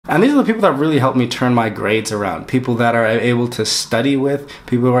And these are the people that really help me turn my grades around. People that are able to study with,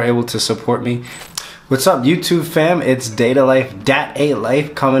 people who are able to support me. What's up YouTube fam, it's DataLyfe,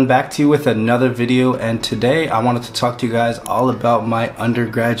 DataLyfe coming back to you with another video, and today I wanted to talk to you guys all about my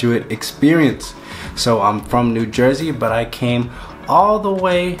undergraduate experience. So I'm from New Jersey, but I came all the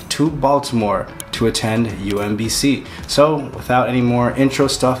way to Baltimore to attend UMBC. So without any more intro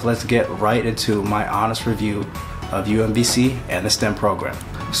stuff, let's get right into my honest review of UMBC and the STEM program.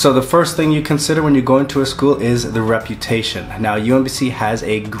 So the first thing you consider when you go into a school is the reputation. Now UMBC has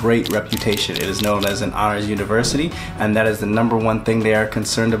a great reputation. It is known as an honors university, and that is the #1 thing they are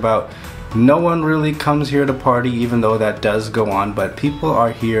concerned about. No one really comes here to party, even though that does go on, but people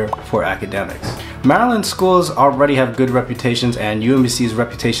are here for academics. Maryland schools already have good reputations, and UMBC's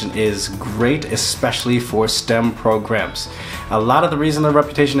reputation is great, especially for STEM programs. A lot of the reason the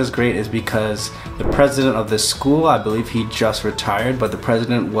reputation is great is because the president of this school, I believe he just retired, but the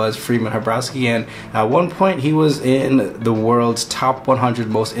president was Freeman Hrabowski, and at one point he was in the world's top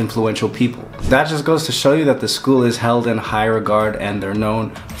 100 most influential people. That just goes to show you that the school is held in high regard, and they're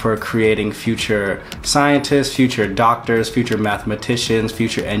known for creating future scientists, future doctors, future mathematicians,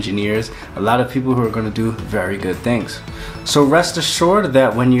 future engineers, a lot of people who are going to do very good things. So rest assured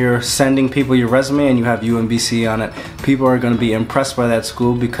that when you're sending people your resume and you have UMBC on it, people are going to be impressed by that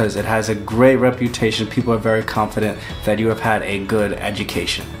school because it has a great reputation. People are very confident that you have had a good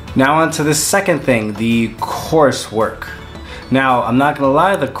education. Now on to the second thing, the coursework. Now, I'm not gonna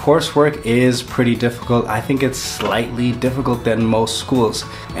lie, the coursework is pretty difficult. I think it's slightly difficult than most schools.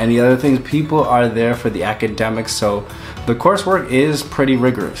 And the other thing, people are there for the academics, so the coursework is pretty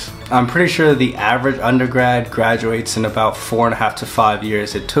rigorous. I'm pretty sure the average undergrad graduates in about 4.5 to 5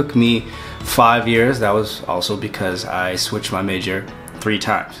 years. It took me 5 years. That was also because I switched my major 3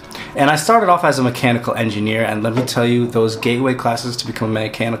 times. And I started off as a mechanical engineer, and let me tell you, those gateway classes to become a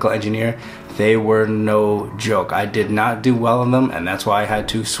mechanical engineer, they were no joke. I did not do well in them, and that's why I had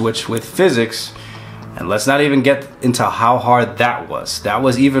to switch with physics. And let's not even get into how hard that was. That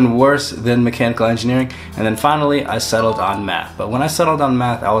was even worse than mechanical engineering. And then finally, I settled on math. But when I settled on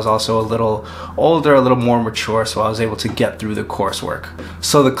math, I was also a little older, a little more mature, so I was able to get through the coursework.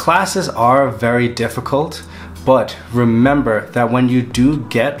 So the classes are very difficult, but remember that when you do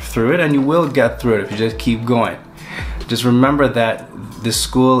get through it, and you will get through it if you just keep going, just remember that this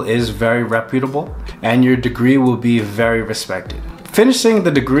school is very reputable and your degree will be very respected. Finishing the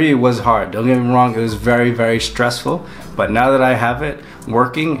degree was hard, don't get me wrong, it was very, very stressful, but now that I have it,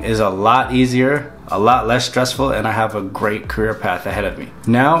 working is a lot easier, a lot less stressful, and I have a great career path ahead of me.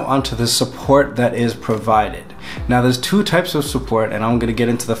 Now onto the support that is provided. Now there's 2 types of support, and I'm going to get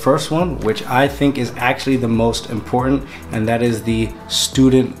into the first one, which I think is actually the most important, and that is the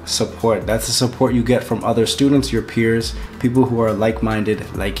student support. That's the support you get from other students, your peers, people who are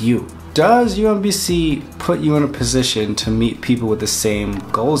like-minded like you. Does UMBC put you in a position to meet people with the same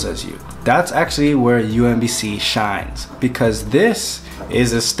goals as you? That's actually where UMBC shines, because this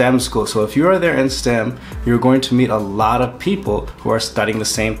is a STEM school. So if you are there in STEM, you're going to meet a lot of people who are studying the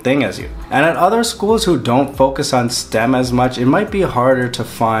same thing as you. And at other schools who don't focus on STEM as much, it might be harder to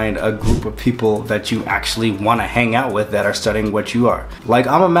find a group of people that you actually want to hang out with that are studying what you are. Like,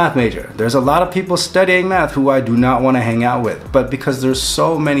 I'm a math major. There's a lot of people studying math who I do not want to hang out with. But because there's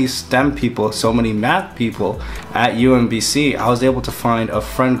so many STEM people, so many math people at UMBC, I was able to find a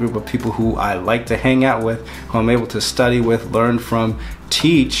friend group of people who I like to hang out with, who I'm able to study with, learn from,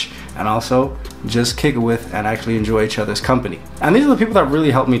 teach, and also just kick it with and actually enjoy each other's company. And these are the people that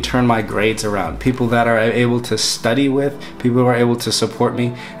really help me turn my grades around. People that are able to study with, people who are able to support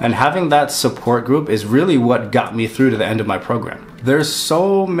me, and having that support group is really what got me through to the end of my program. There's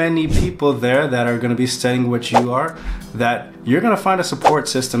so many people there that are going to be studying what you are that you're going to find a support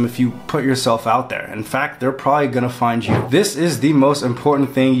system if you put yourself out there. In fact, they're probably going to find you. This is the most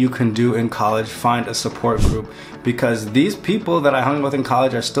important thing you can do in college, find a support group, because these people that I hung with in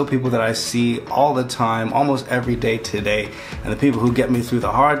college are still people that I see all the time, almost every day today. And the people who get me through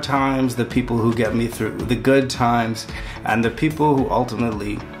the hard times, the people who get me through the good times, and the people who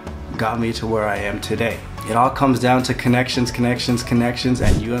ultimately got me to where I am today. It all comes down to connections, connections, connections,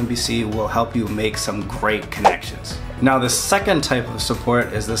 and UMBC will help you make some great connections. Now the second type of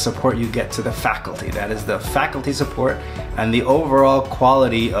support is the support you get to the faculty. That is the faculty support and the overall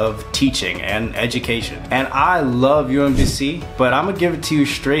quality of teaching and education. And I love UMBC, but I'm gonna give it to you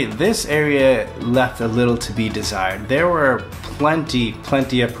straight. This area left a little to be desired. There were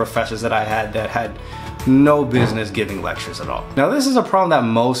plenty of professors that I had that had no business giving lectures at all. Now this is a problem that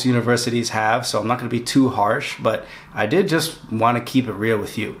most universities have, so I'm not going to be too harsh, but I did just want to keep it real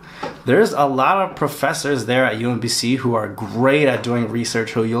with you. There's a lot of professors there at UMBC who are great at doing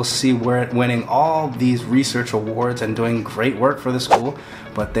research, who you'll see winning all these research awards and doing great work for the school,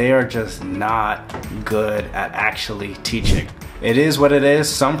 but they are just not good at actually teaching. It is what it is.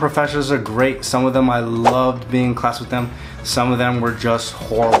 Some professors are great. Some of them I loved being in class with them. Some of them were just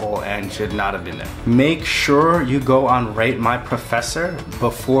horrible and should not have been there. Make sure you go on Rate My Professor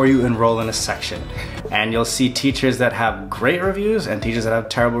before you enroll in a section. And you'll see teachers that have great reviews and teachers that have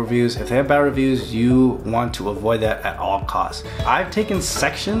terrible reviews. If they have bad reviews, you want to avoid that at all costs. I've taken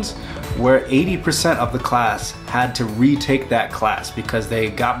sections where 80% of the class had to retake that class because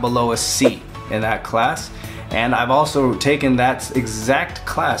they got below a C in that class. And I've also taken that exact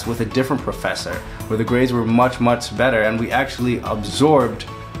class with a different professor where the grades were much, much better, and we actually absorbed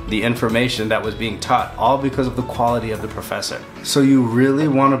the information that was being taught, all because of the quality of the professor. So you really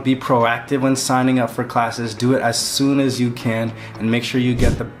want to be proactive when signing up for classes. Do it as soon as you can and make sure you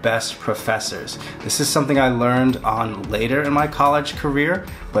get the best professors. This is something I learned on later in my college career,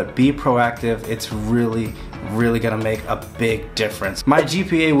 but be proactive. It's really gonna make a big difference. My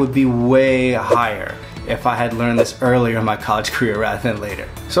GPA would be way higher if I had learned this earlier in my college career rather than later.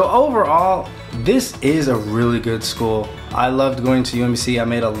 So overall, this is a really good school. I loved going to UMBC. I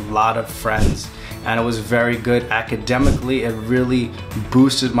made a lot of friends and it was very good academically. It really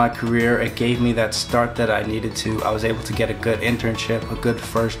boosted my career. It gave me that start that I needed to. I was able to get a good internship, a good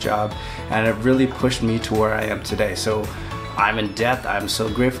first job, and it really pushed me to where I am today. So I'm in depth. I'm so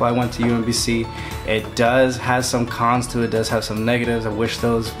grateful I went to UMBC. It has some cons to it, does have some negatives. I wish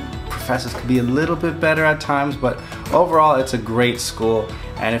those professors could be a little bit better at times, but overall it's a great school,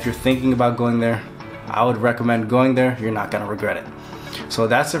 and if you're thinking about going there, I would recommend going there. You're not gonna regret it. So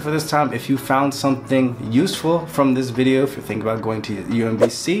that's it for this time. If you found something useful from this video, if you're thinking about going to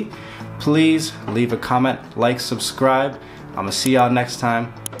UMBC, please leave a comment, like, subscribe. I'm gonna see y'all next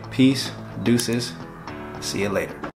time. Peace, deuces, see you later.